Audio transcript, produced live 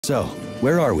So,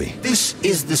 where are we? This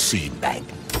is the seed bank,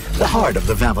 the heart of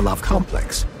the Vavilov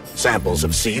complex. Samples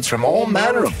of seeds from all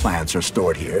manner of plants are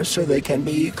stored here so they can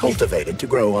be cultivated to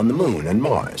grow on the Moon and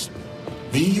Mars.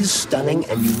 These stunning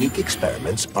and unique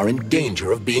experiments are in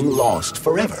danger of being lost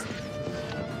forever.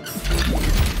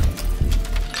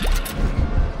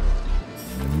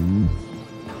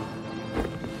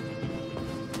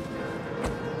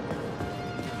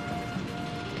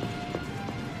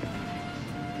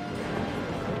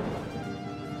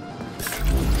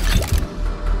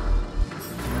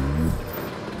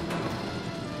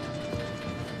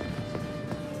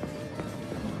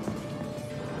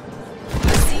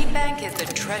 Is the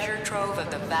treasure trove of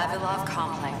the Vavilov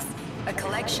complex, a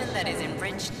collection that is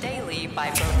enriched daily by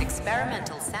both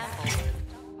experimental samples.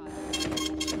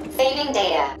 Saving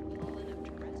data.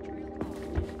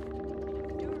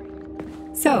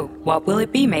 So, what will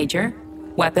it be, Major?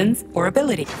 Weapons or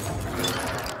ability? Today,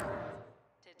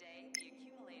 the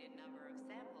accumulated number of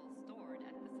samples stored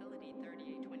at Facility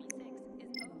 3826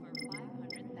 is over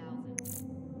 500,000.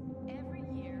 Every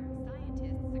year,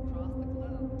 scientists across the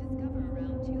globe discover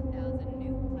around 2,000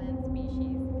 new plant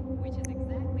species, which is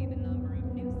exactly the number of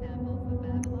new samples the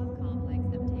Vavilov complex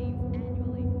obtains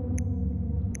annually.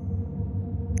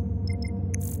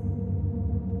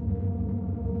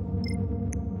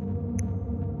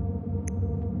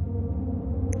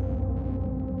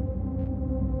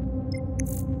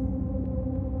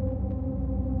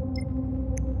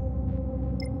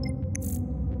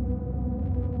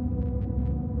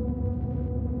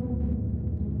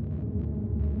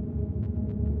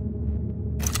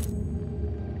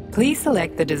 Please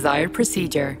select the desired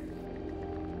procedure.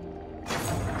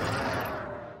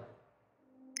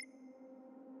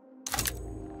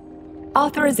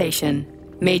 Authorization.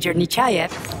 Major Nechayev.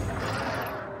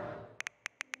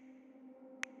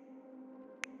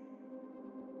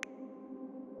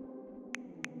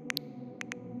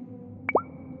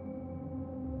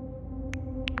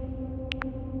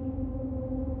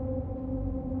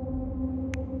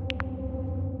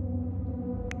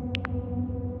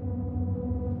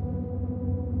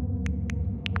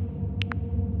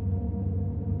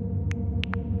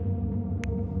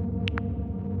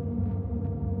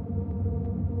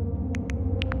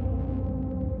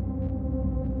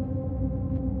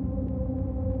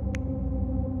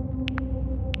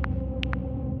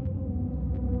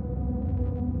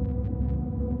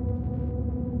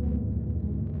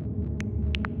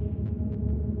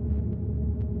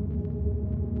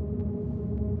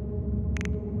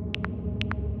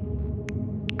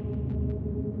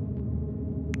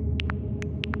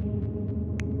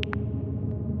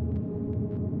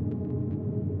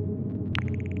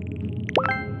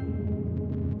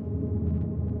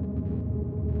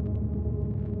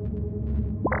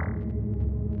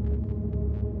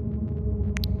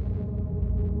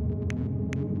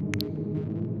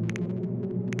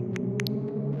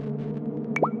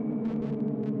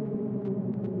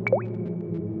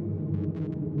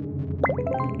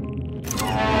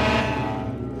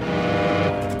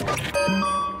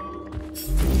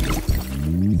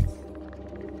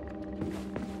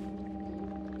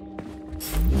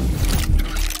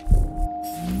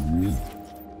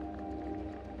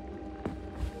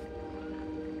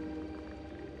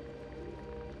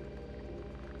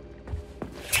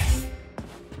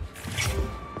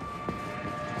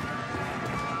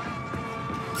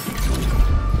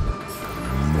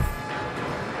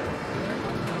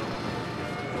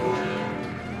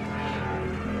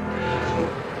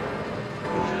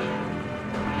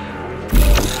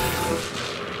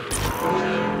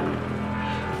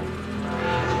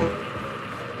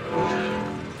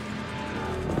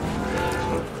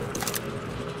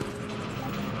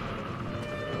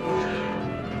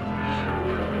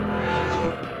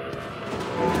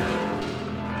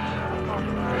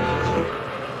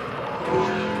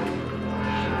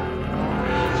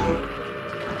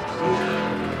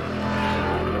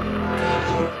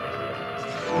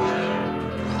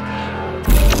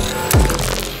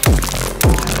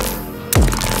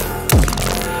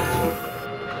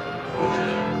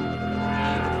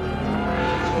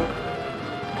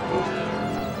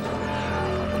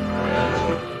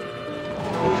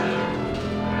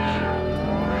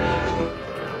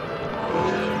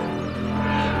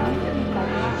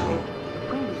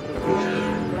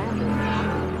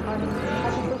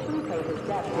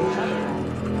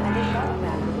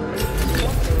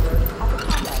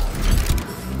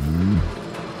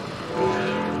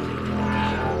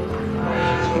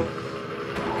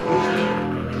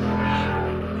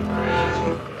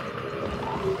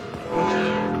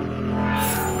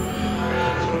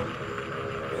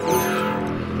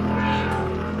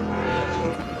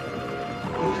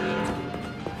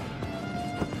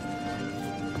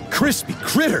 crispy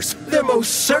critters! They're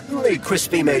most certainly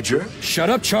crispy, Major.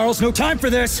 Shut up, Charles. No time for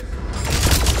this!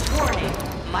 Warning.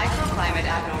 Microclimate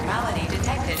abnormality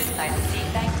detected inside the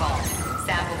seed bank vault.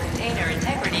 Sample container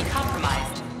integrity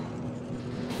compromised.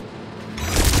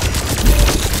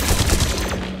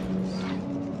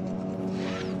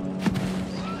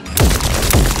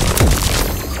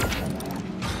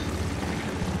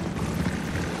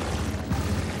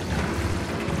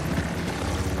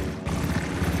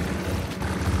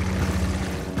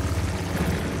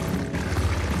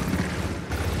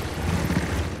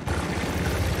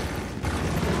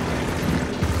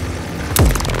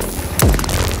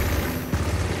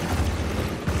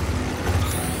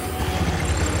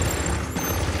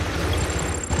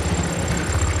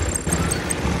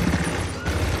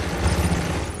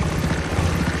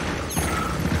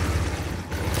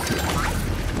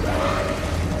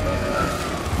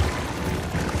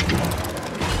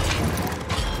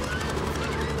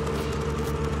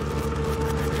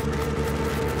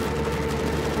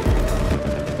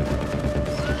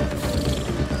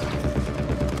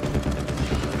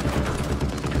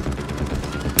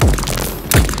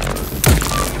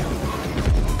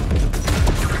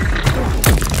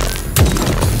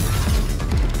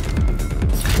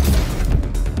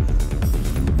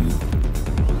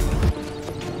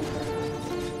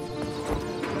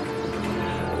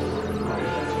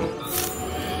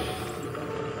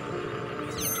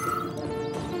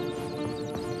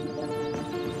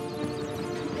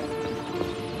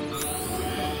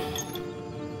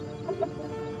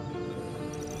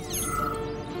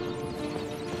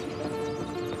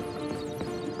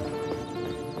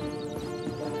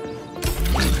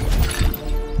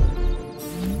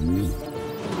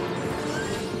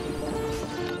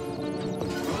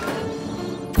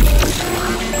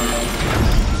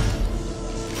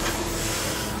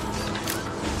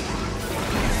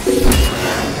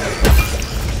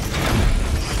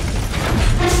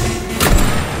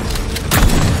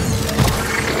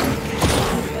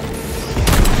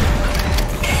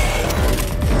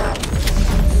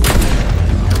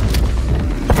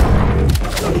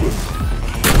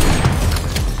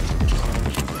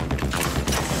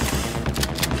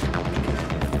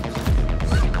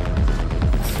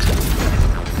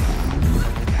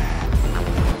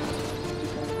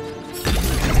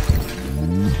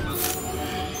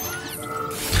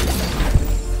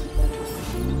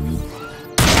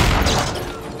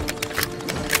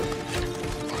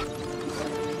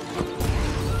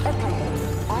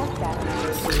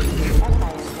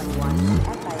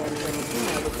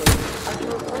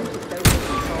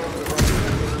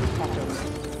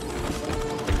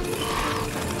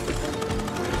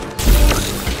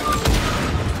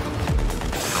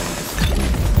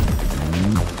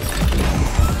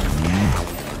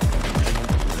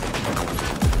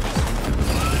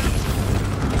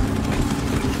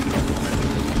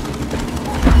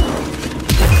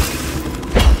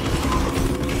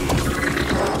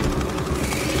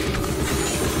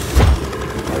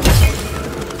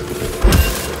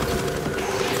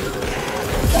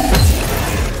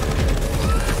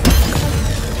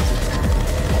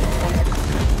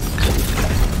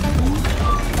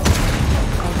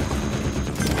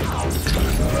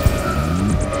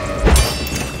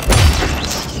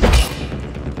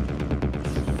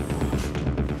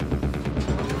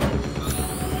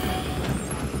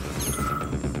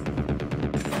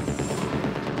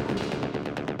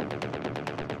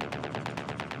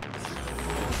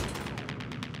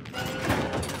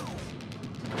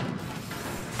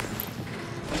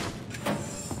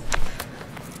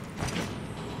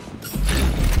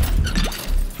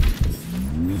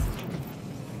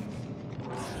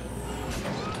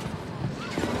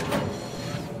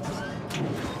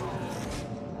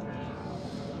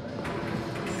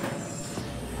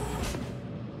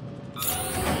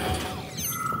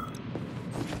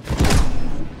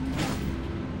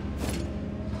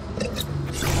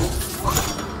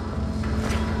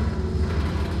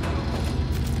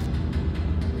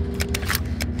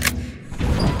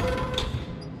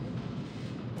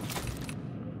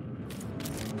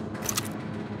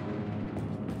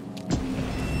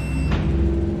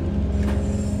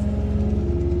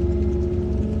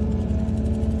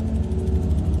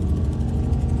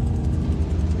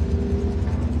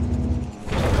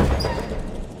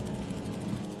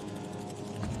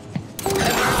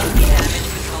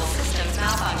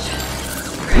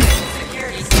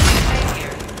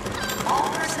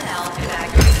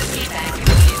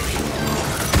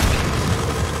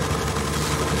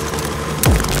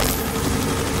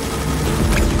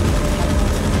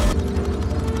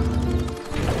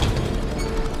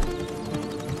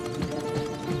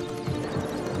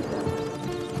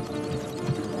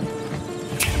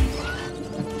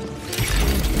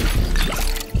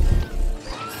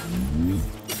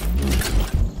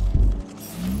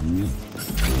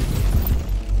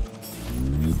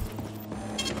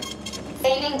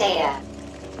 Saving data.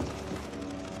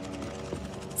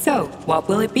 So, what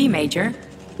will it be, Major?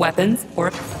 Weapons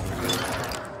or...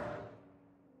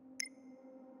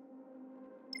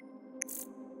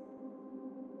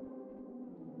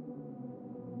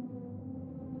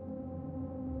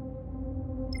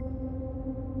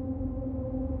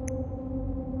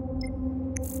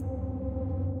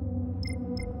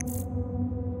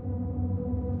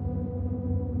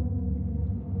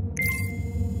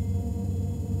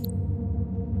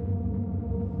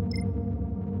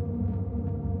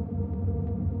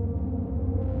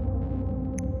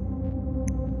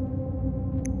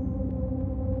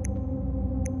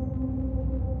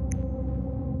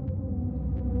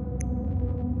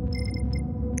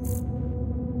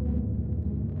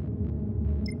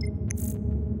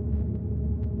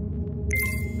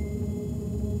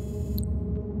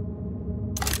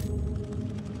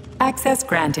 Access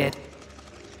granted.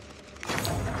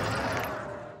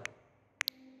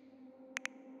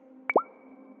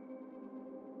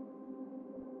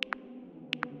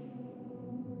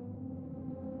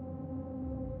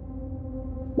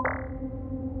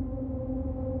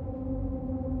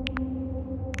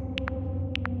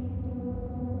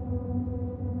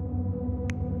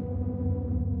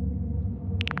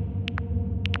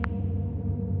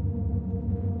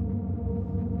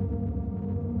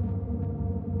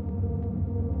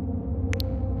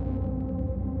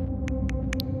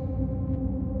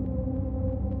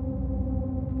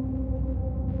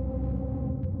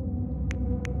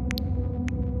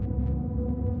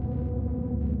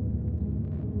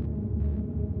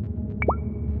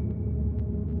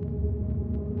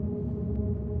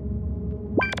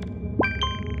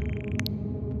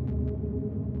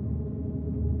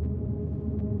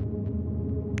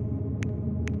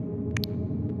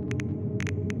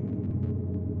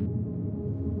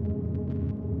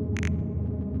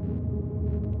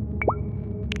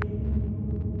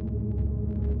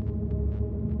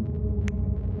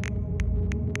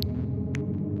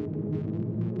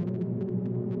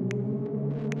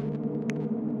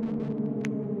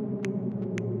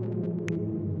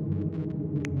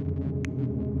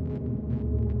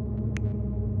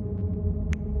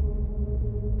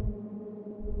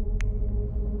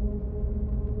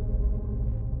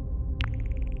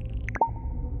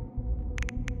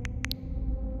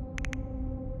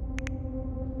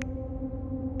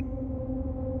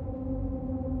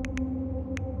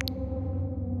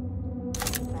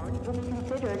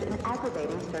 Considered an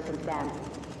aggravating circumstance.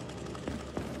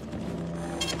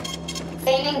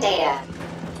 Saving data.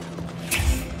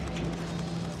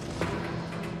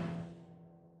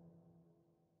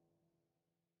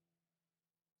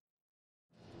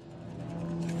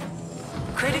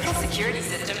 Critical security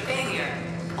system failure.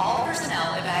 All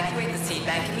personnel evacuate the seed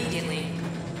bank immediately.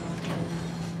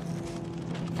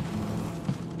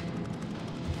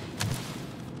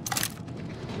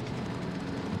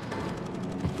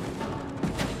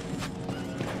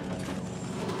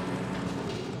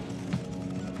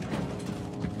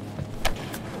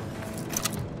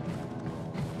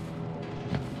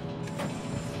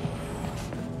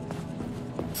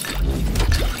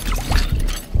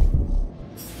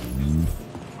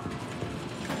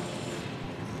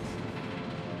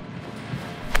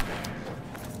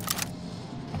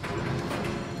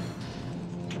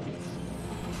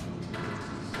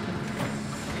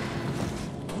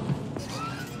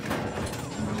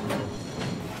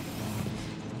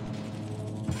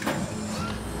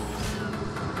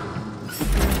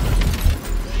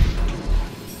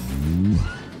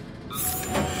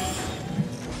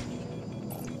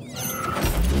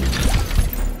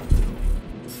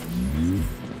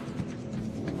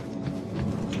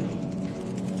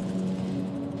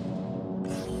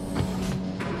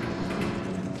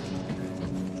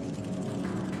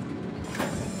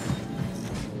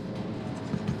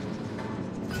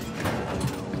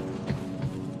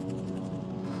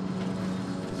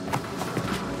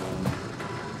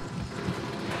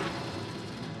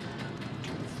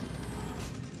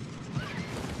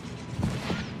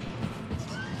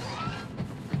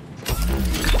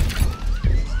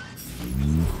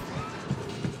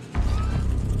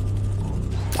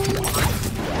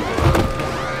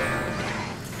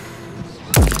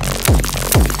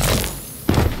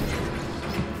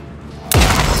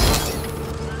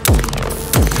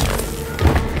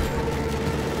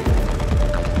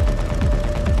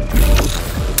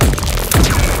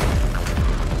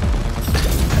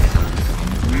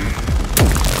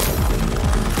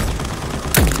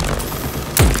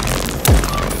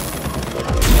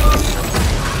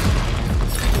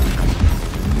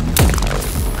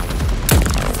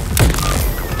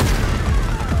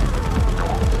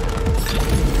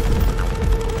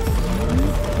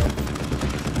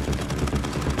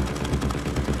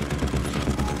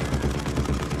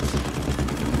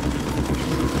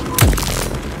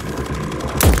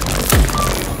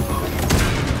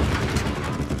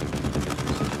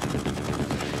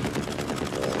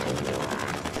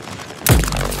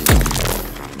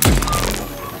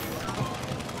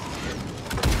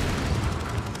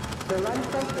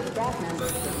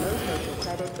 burst of low social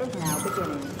credit is now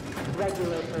beginning.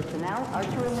 Regular personnel are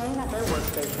to remain at their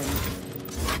workstations.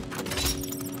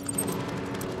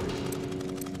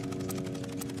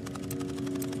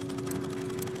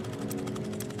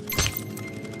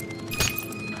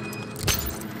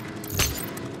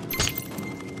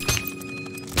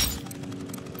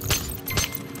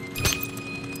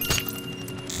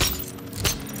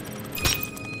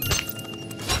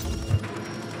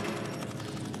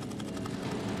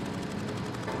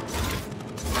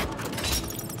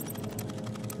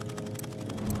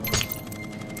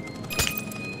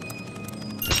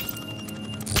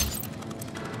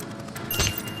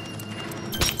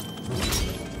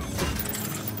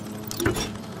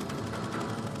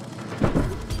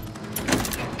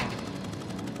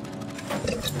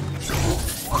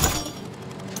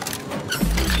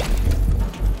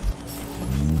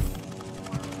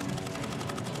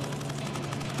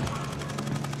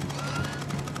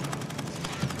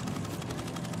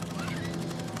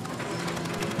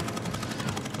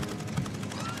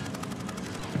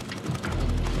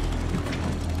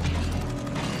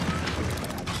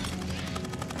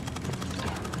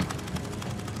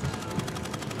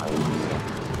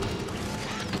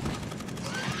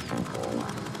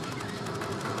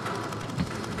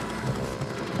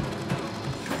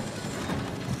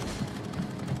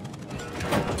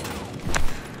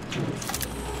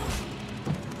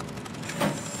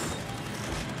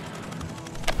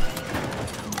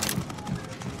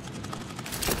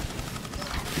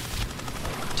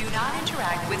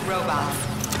 Interact with robots.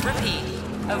 Repeat,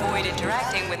 avoid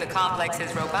interacting with the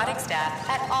complex's robotic staff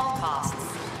at all costs.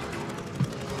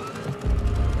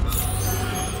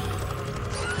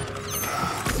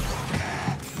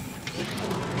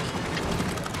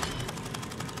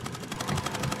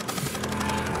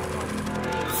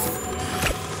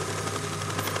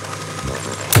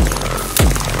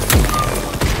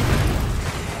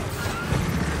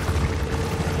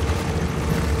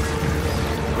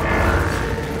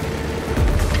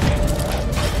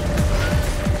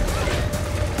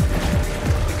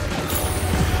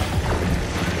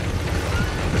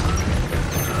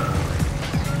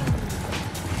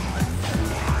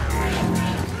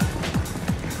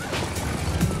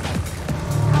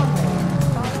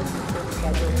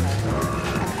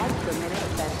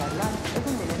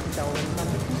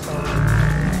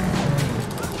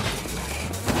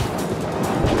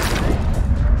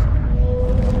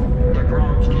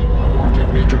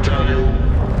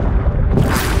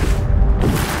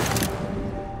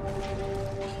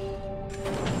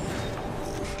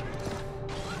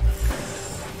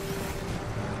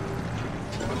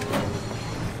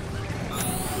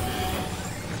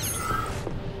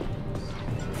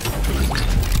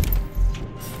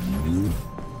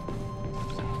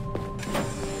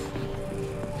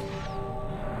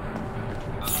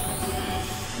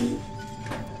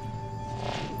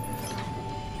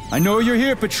 I know you're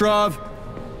here, Petrov.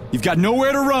 You've got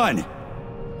nowhere to run.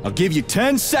 I'll give you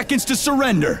 10 seconds to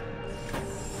surrender.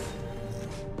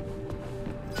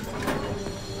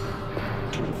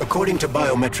 According to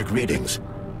biometric readings,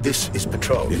 this is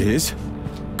Petrov. It is?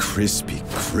 Crispy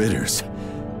critters.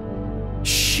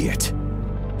 Shit.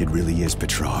 It really is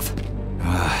Petrov.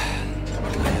 I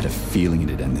had a feeling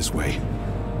it'd end this way.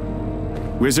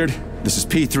 Wizard, this is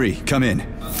P3. Come in.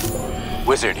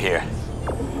 Wizard here.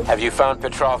 Have you found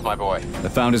Petrov, my boy? I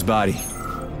found his body.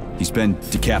 He's been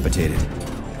decapitated.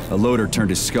 A loader turned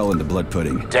his skull into blood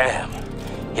pudding. Damn.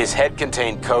 His head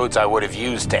contained codes I would have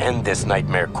used to end this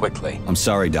nightmare quickly. I'm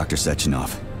sorry, Dr.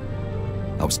 Sechenov.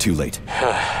 I was too late.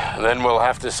 Then we'll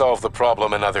have to solve the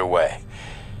problem another way.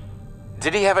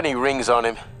 Did he have any rings on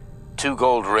him? 2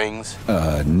 gold rings?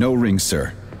 No rings,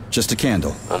 sir. Just a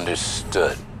candle.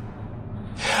 Understood.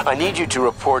 I need you to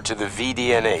report to the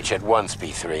VDNH at once,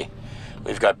 P3.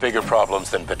 We've got bigger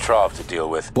problems than Petrov to deal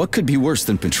with. What could be worse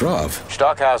than Petrov?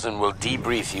 Stockhausen will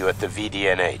debrief you at the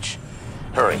VDNH.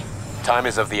 Hurry. Time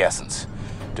is of the essence.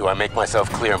 Do I make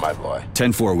myself clear, my boy?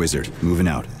 10-4, Wizard. Moving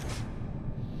out.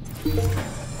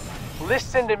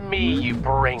 Listen to me, you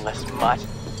brainless mutt.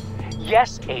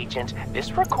 Yes, Agent,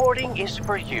 this recording is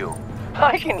for you.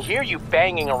 I can hear you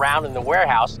banging around in the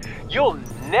warehouse. You'll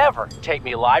never take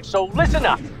me alive, so listen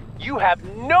up. You have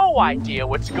no idea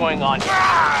what's going on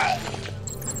here.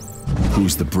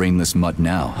 Who's the brainless mutt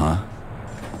now, huh?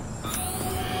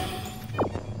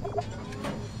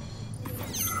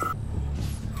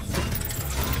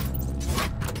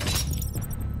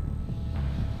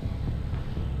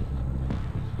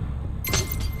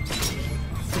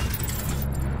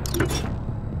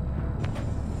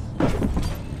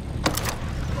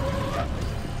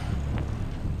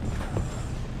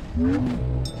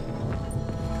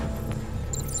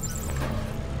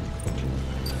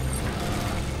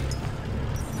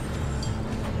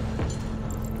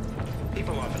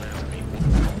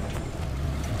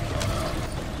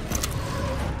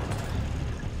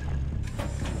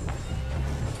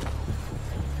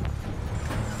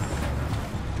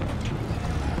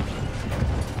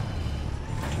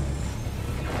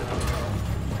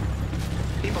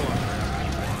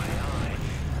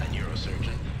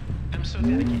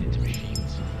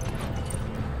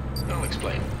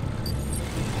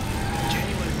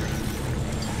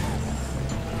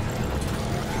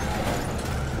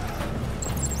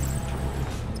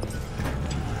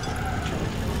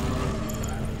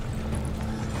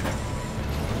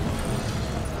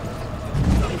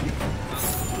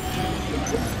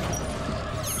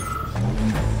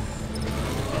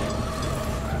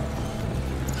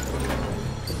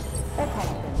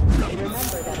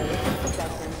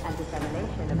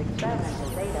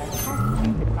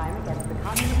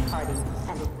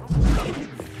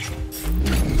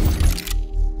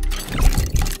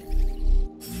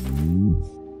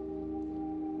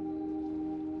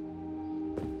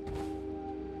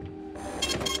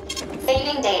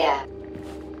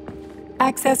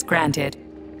 Access granted.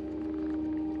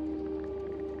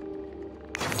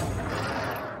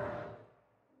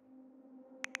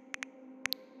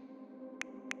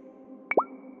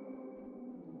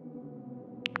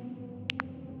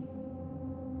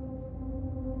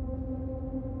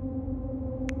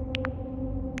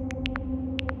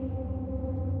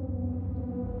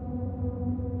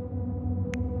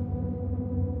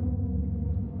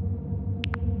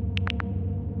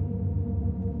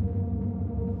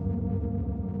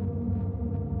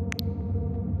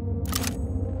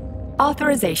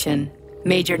 Authorization.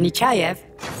 Major Nechayev.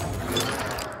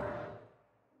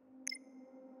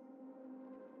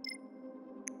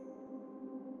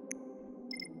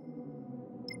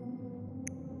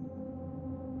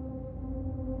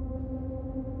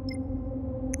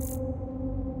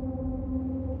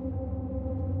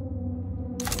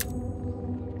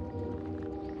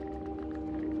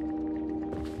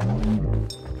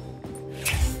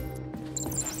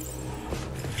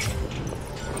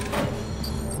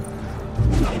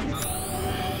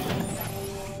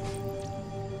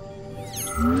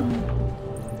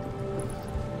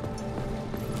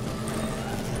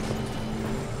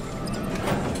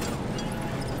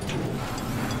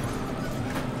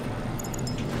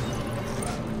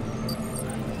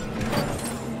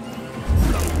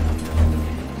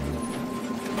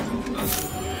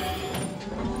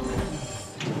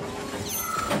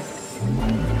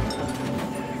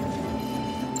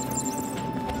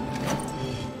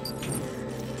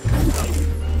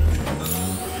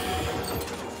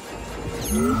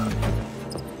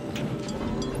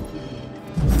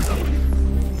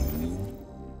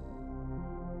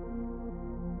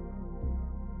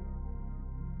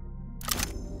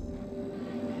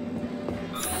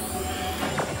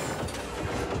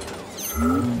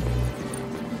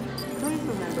 Please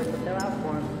remember to fill out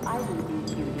forms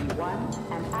IDBQD1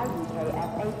 and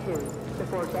IDKFA2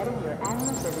 before getting your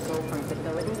annual physical from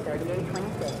Facility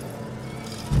 3826.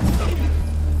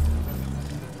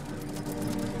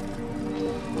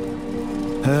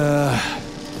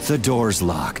 The door's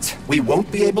locked. We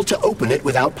won't be able to open it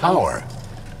without power.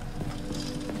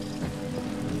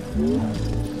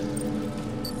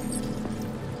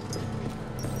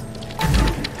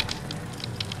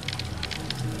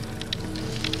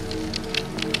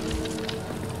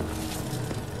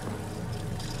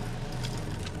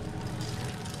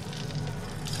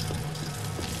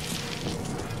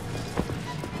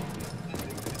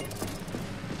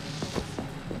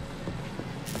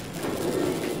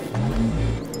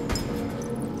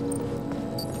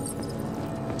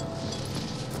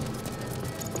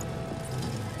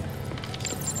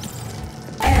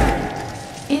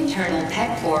 Internal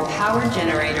Tech 4 power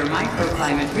generator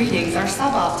microclimate readings are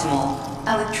suboptimal.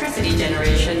 Electricity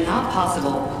generation not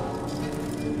possible.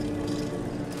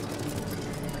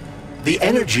 The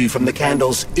energy from the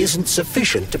candles isn't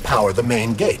sufficient to power the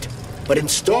main gate, but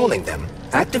installing them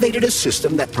activated a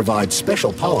system that provides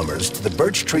special polymers to the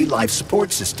birch tree life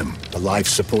support system. The life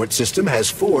support system has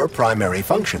 4 primary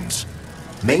functions: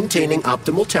 maintaining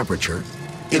optimal temperature,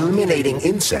 eliminating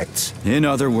insects. In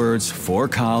other words, 4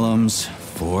 columns,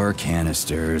 4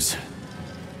 canisters.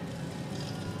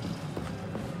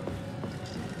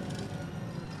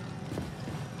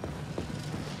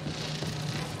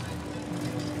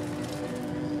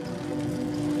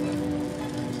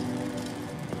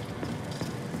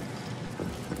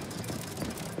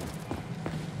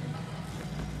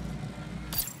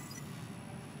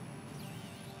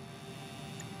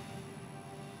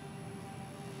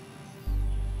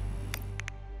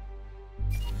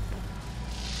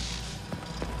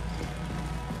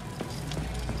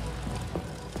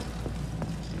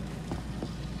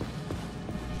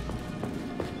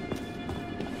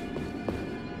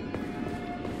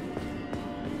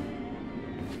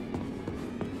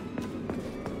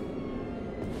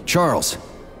 Charles,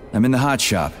 I'm in the hot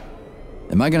shop.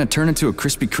 Am I gonna turn into a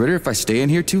crispy critter if I stay in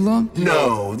here too long?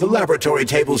 No, the laboratory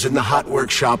tables in the hot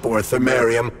workshop or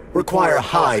thermarium require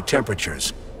high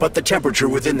temperatures, but the temperature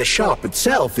within the shop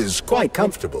itself is quite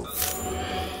comfortable.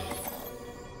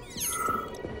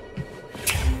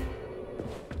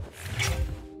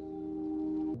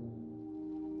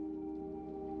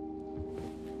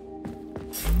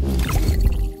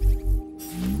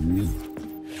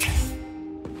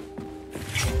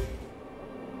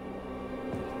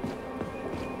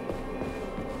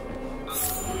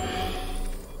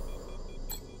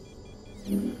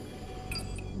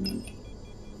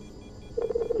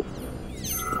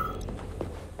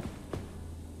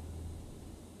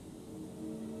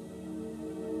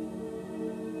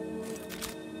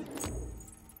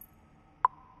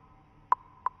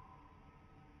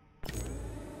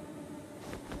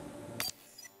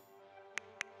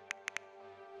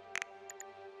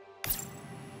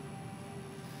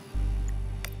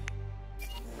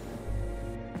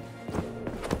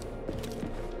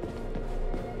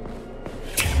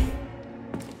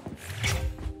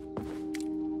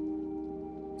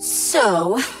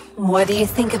 So, what do you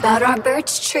think about our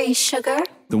birch tree, Sugar?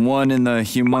 The one in the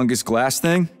humongous glass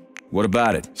thing? What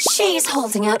about it? She's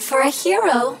holding out for a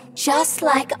hero, just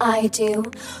like I do,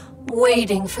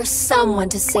 waiting for someone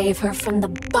to save her from the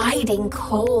biting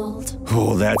cold.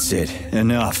 Oh, that's it.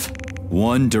 Enough.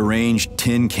 One deranged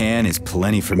tin can is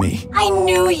plenty for me. I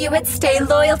knew you would stay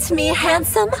loyal to me,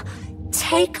 handsome.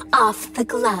 Take off the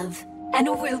glove, and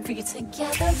we'll be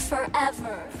together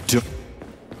forever.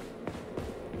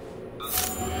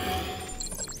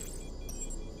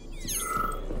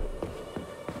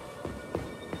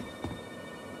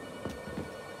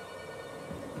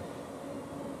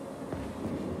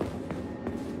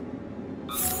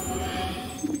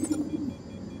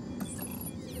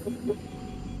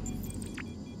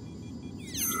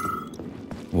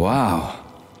 Wow.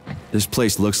 This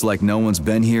place looks like no one's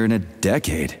been here in a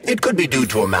decade. It could be due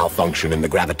to a malfunction in the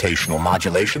gravitational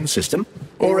modulation system,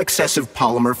 or excessive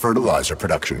polymer fertilizer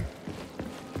production.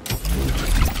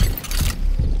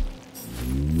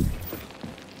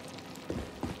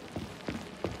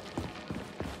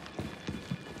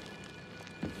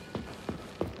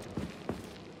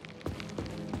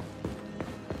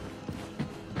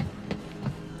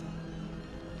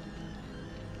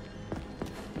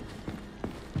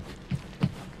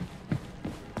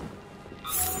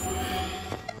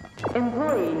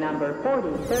 Employee number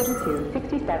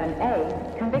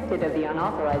 403267A, convicted of the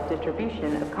unauthorized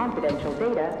distribution of confidential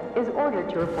data, is ordered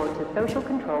to report to social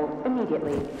control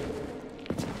immediately.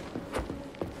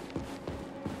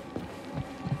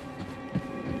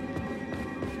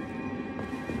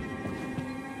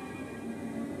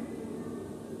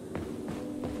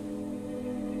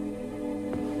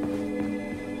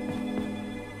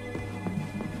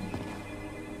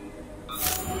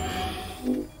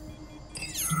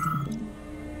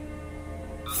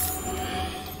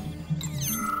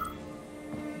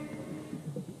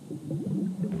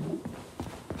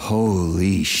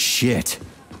 Holy shit.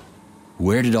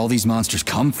 Where did all these monsters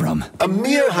come from? A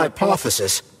mere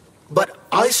hypothesis, but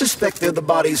I suspect they're the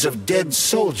bodies of dead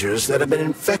soldiers that have been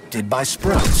infected by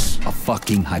sprouts. A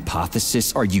fucking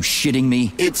hypothesis? Are you shitting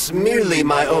me? It's merely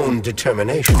my own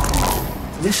determination.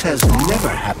 This has never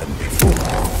happened before.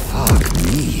 Fuck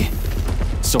me.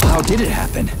 So how did it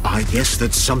happen? I guess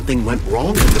that something went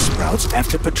wrong with the sprouts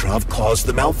after Petrov caused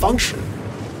the malfunction.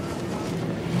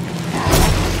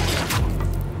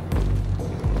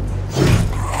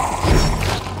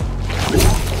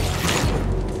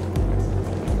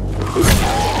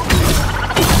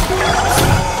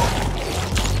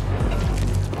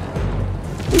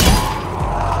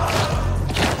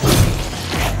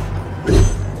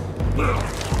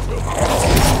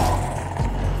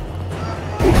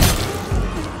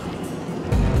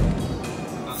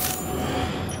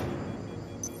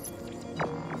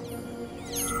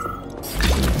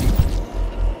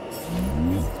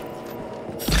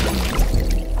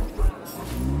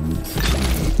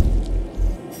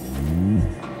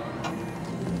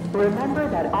 Remember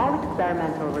that all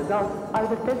experimental results are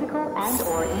the physical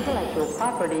and/or intellectual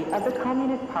property of the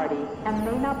Communist Party and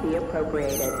may not be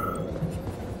appropriated.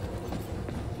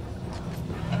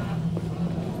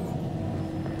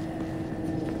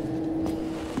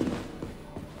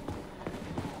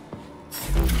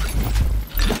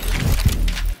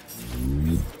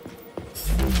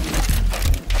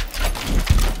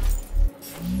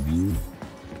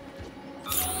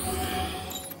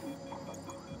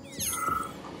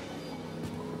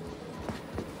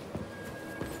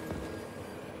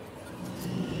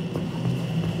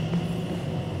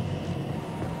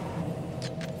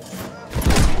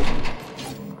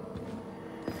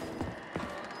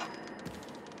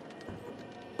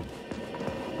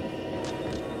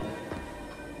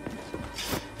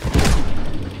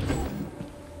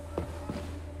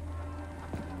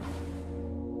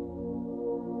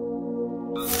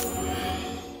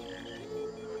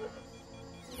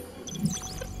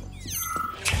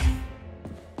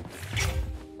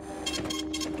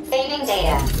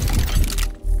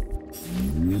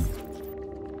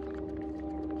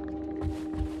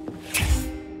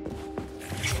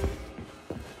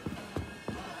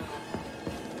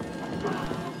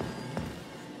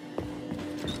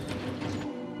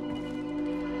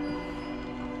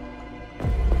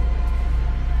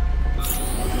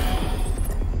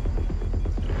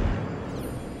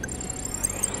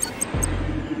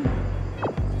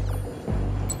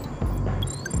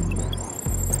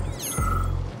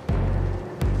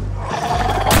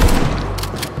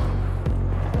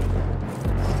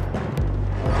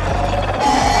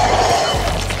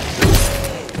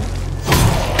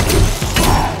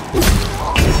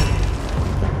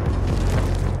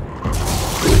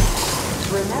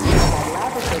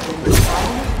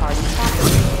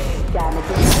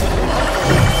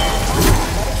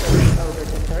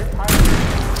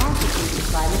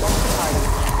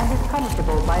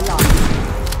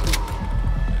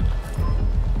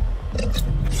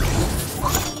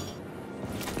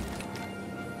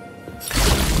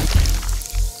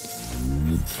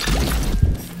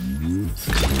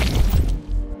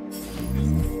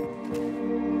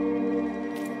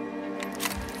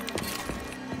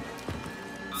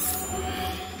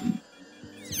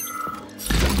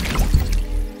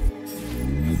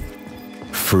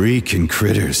 Freaking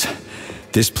critters.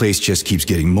 This place just keeps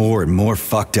getting more and more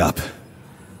fucked up.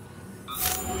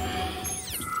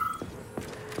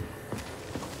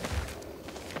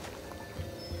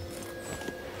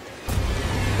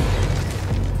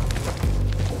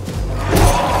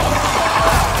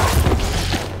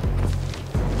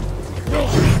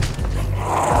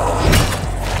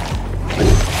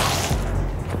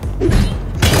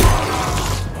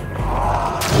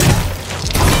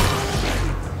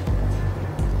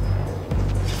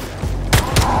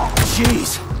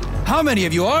 Jeez, how many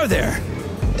of you are there?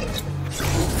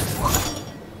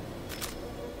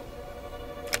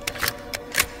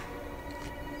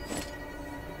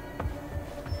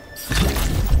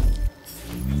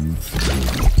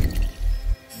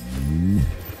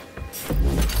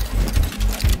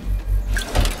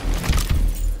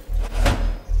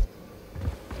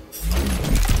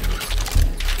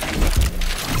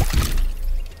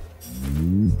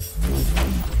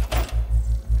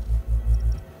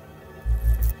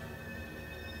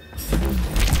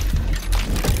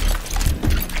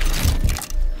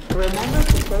 Remember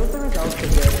to save the results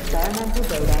of your experimental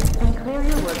data and clear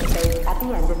your workspace at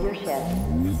the end of your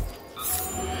shift.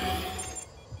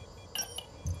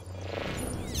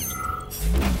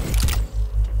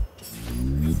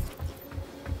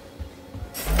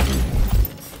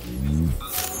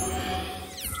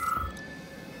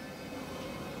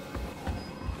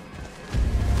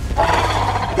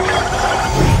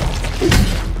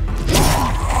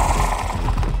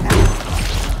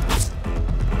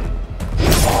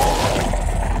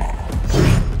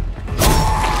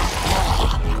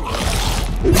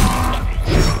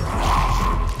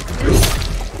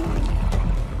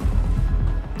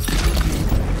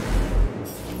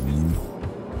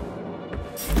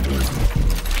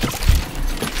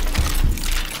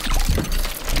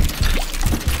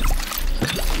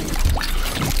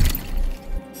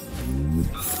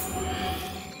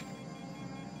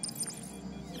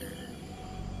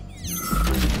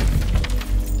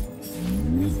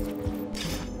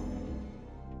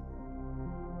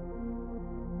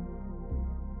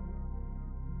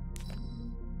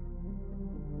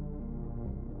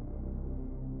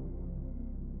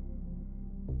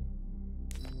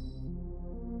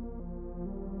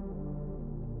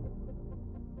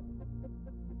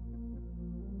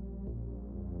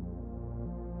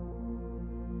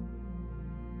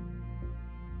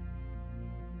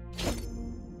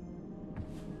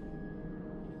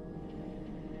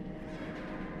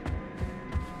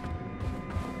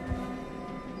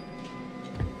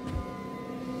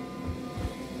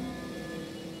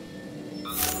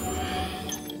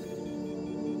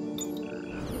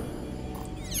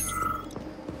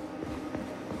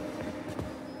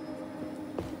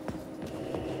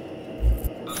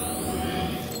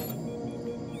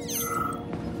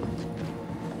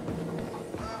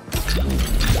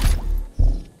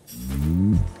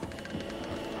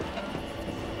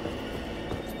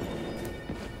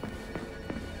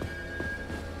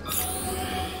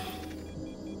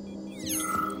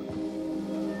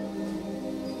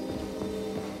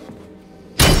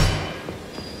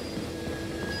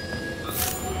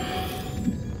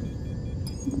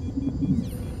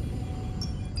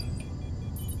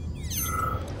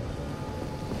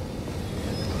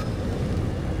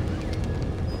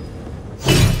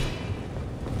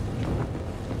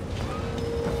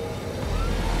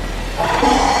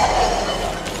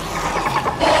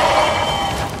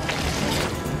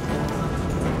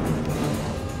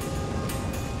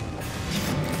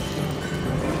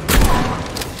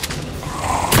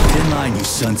 You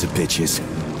sons of bitches.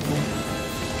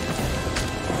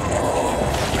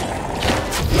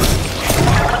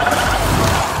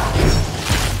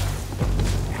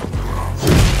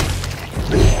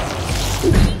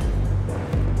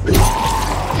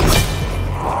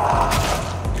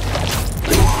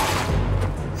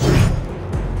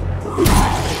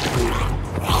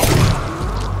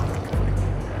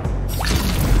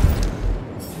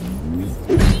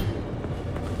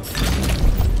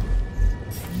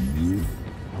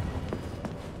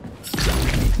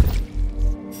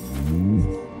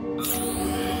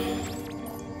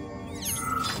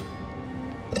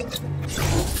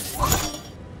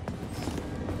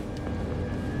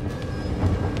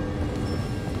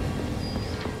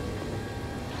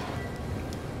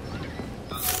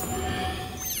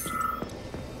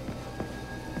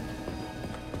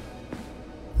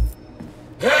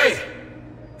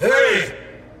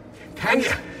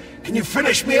 Can you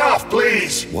finish me off,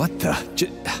 please? What the?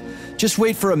 Just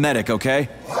wait for a medic, okay?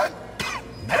 What?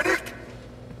 Medic?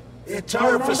 The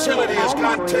entire facility has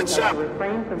gone tits up.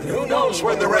 And who knows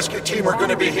when the rescue team are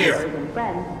gonna be here.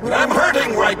 But I'm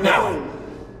hurting right now.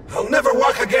 I'll never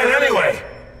walk again anyway.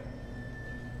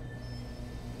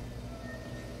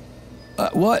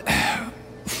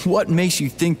 What makes you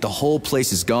think the whole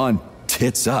place is gone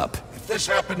tits up? If this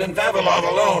happened in Vavilov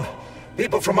alone,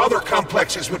 people from other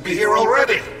complexes would be here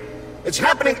already. It's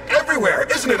happening everywhere,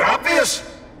 isn't it obvious?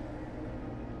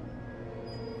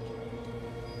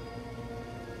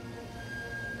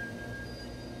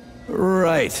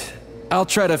 Right. I'll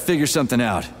try to figure something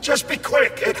out. Just be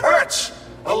quick, it hurts.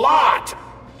 A lot.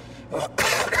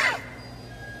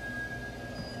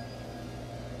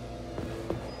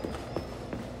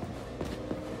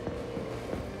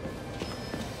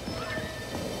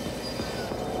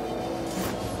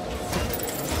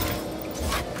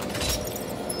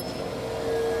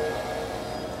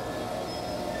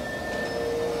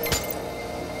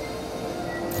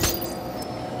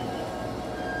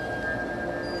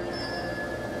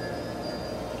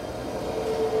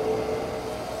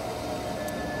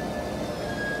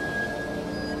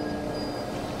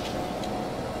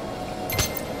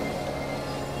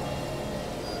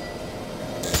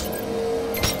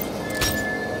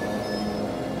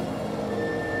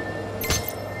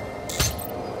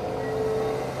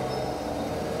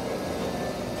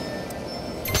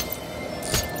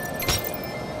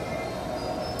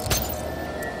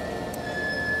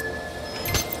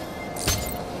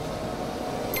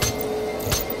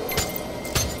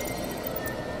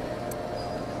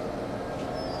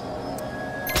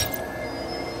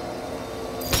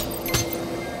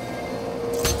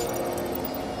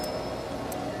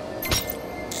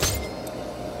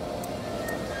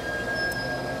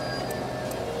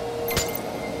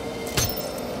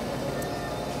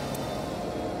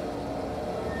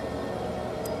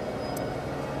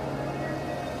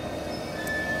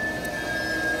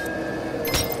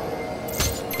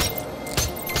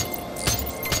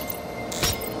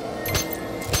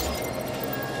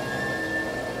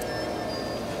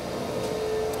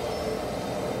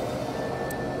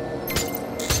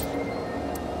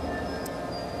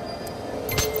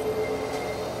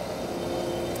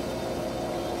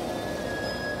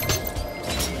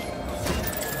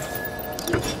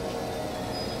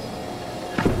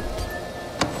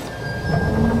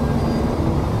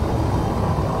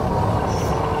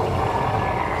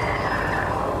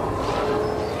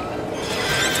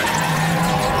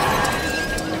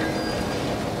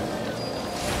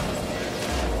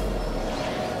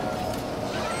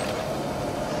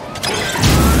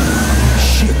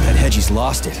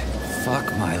 Lost it. Fuck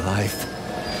my life.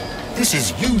 This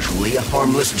is usually a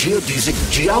harmless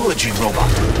geodesic geology robot.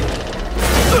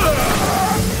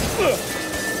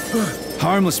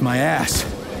 Harmless my ass.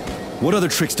 What other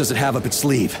tricks does it have up its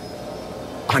sleeve?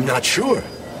 I'm not sure.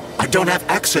 I don't have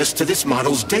access to this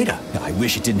model's data. I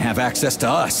wish it didn't have access to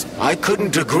us. I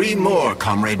couldn't agree more,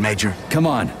 Comrade Major. Come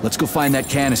on, let's go find that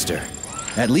canister.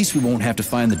 At least we won't have to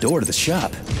find the door to the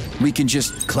shop. We can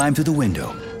just climb through the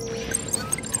window.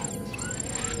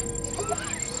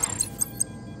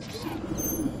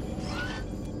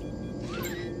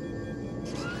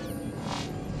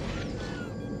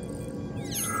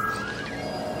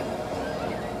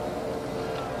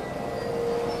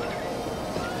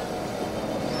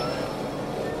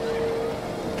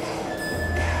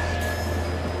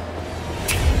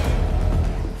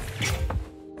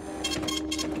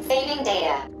 Saving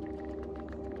data.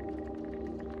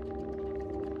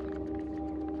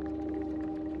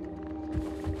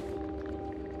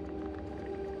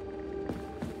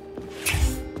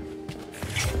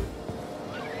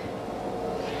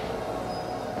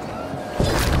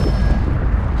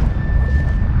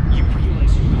 You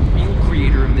realize who the real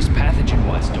creator of this pathogen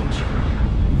was, don't you?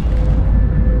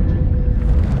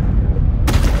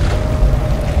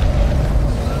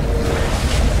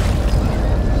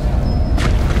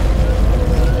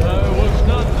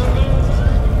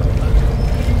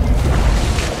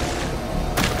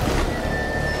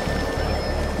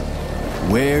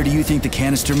 Where do you think the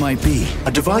canister might be?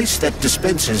 A device that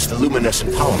dispenses the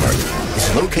luminescent polymer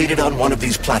is located on one of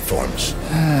these platforms.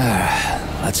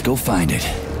 Let's go find it.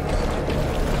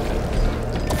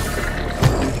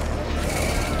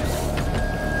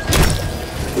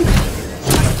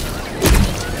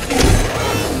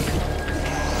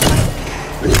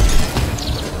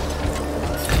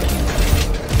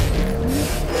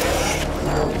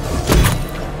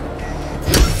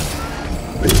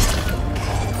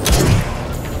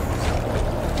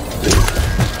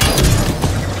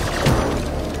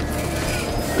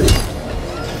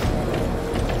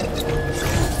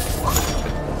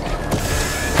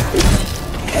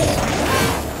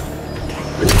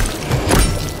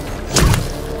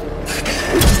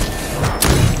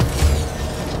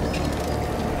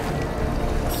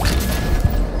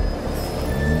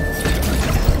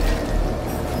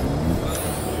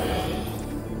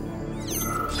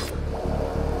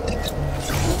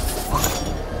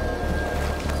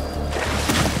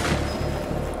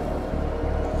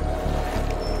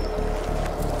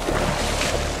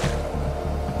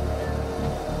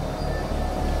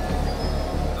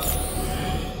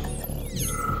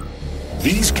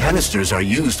 These canisters are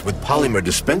used with polymer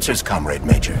dispensers, Comrade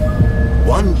Major.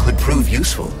 One could prove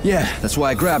useful. Yeah, that's why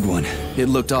I grabbed one. It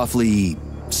looked awfully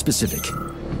specific.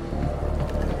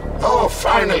 Oh,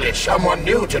 finally, someone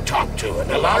new to talk to, and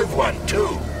a live one,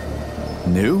 too.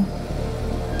 New?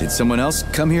 Did someone else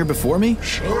come here before me?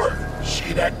 Sure.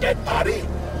 See that dead body?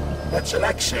 That's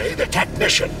Alexei, the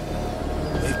technician.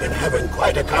 We've been having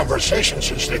quite a conversation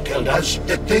since they killed us.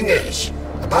 The thing is,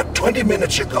 about 20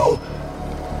 minutes ago,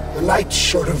 the light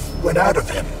sort of went out of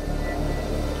him.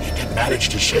 He did manage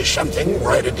to say something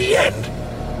right at the end,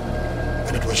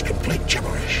 but it was complete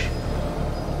gibberish.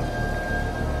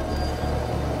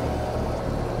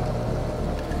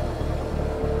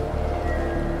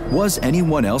 Was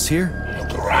anyone else here?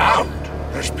 Look around.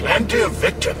 There's plenty of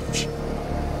victims.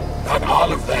 Not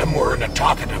all of them were in a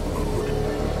talkative mood.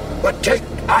 But take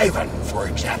Ivan, for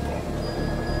example.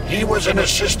 He was an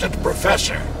assistant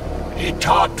professor. He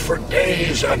taught for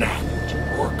days on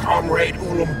end. Or Comrade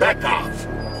Ulumbekov.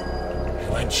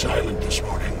 He went silent this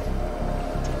morning.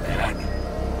 Too bad.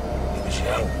 He was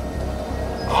young.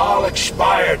 All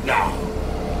expired now.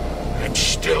 And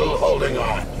still holding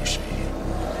on, you see.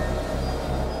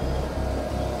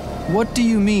 What do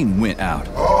you mean, went out?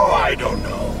 Oh, I don't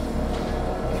know.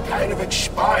 He kind of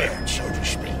expired, so to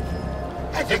speak.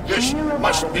 I think this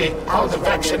must be how the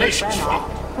vaccination's fault.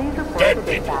 Dead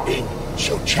people being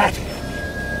so chatty.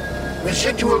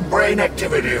 Residual brain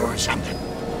activity or something.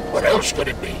 What else could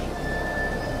it be?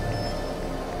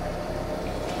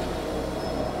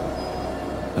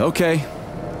 Okay.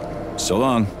 So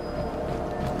long.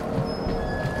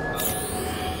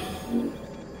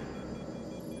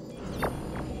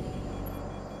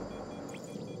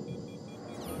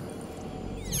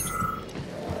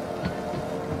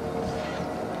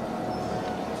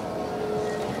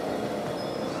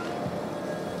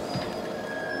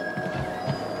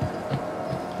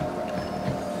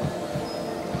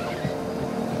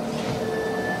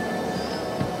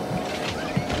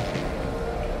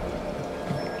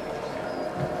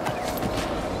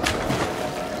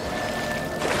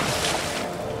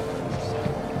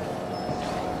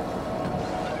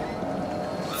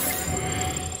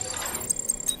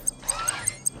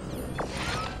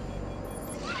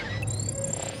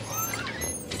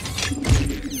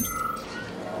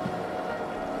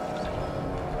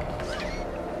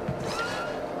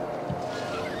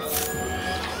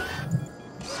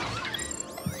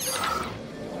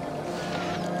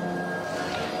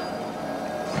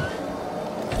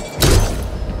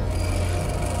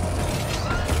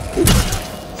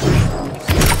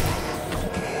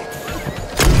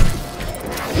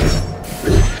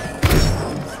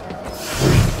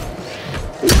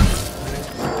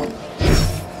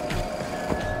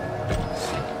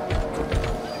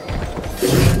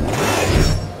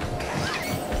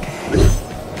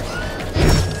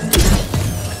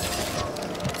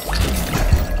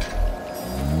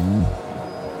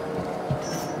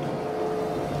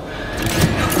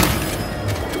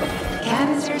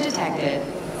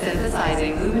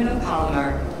 Synthesizing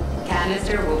luminopolymer.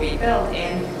 Canister will be built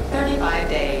in 35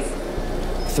 days.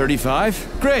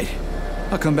 35? Great.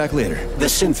 I'll come back later. The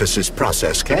synthesis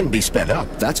process can be sped up.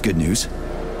 That's good news.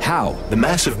 How? The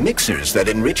massive mixers that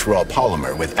enrich raw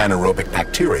polymer with anaerobic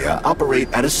bacteria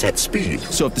operate at a set speed.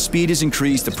 So if the speed is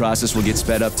increased, the process will get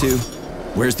sped up too?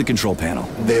 Where's the control panel?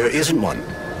 There isn't one.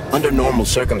 Under normal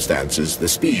circumstances, the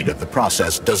speed of the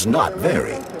process does not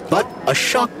vary. But a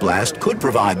shock blast could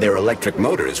provide their electric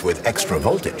motors with extra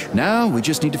voltage. Now we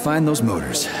just need to find those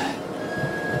motors.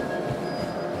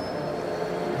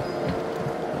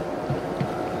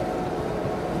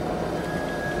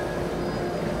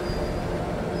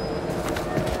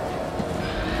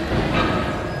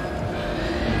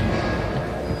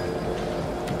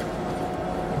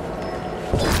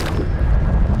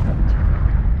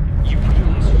 You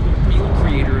realize who the real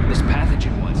creator of this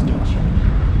pathogen was, don't you?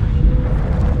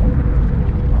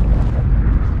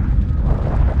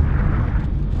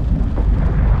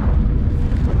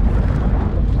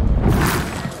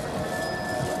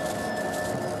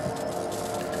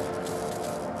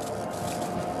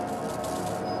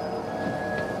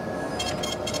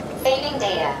 Saving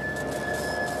data.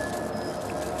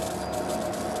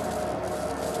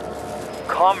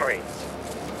 Comrades,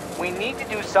 we need to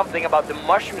do something about the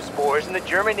mushroom spores in the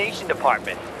germination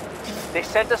department. They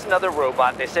sent us another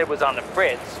robot they said was on the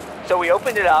fritz, so we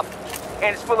opened it up,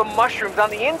 and it's full of mushrooms on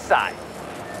the inside.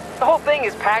 The whole thing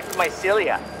is packed with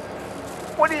mycelia.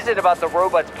 What is it about the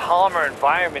robot's polymer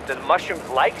environment that the mushrooms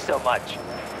like so much?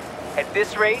 At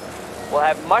this rate, we'll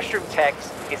have mushroom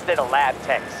techs instead of lab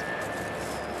techs.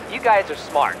 You guys are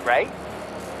smart, right?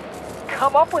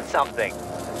 Come up with something.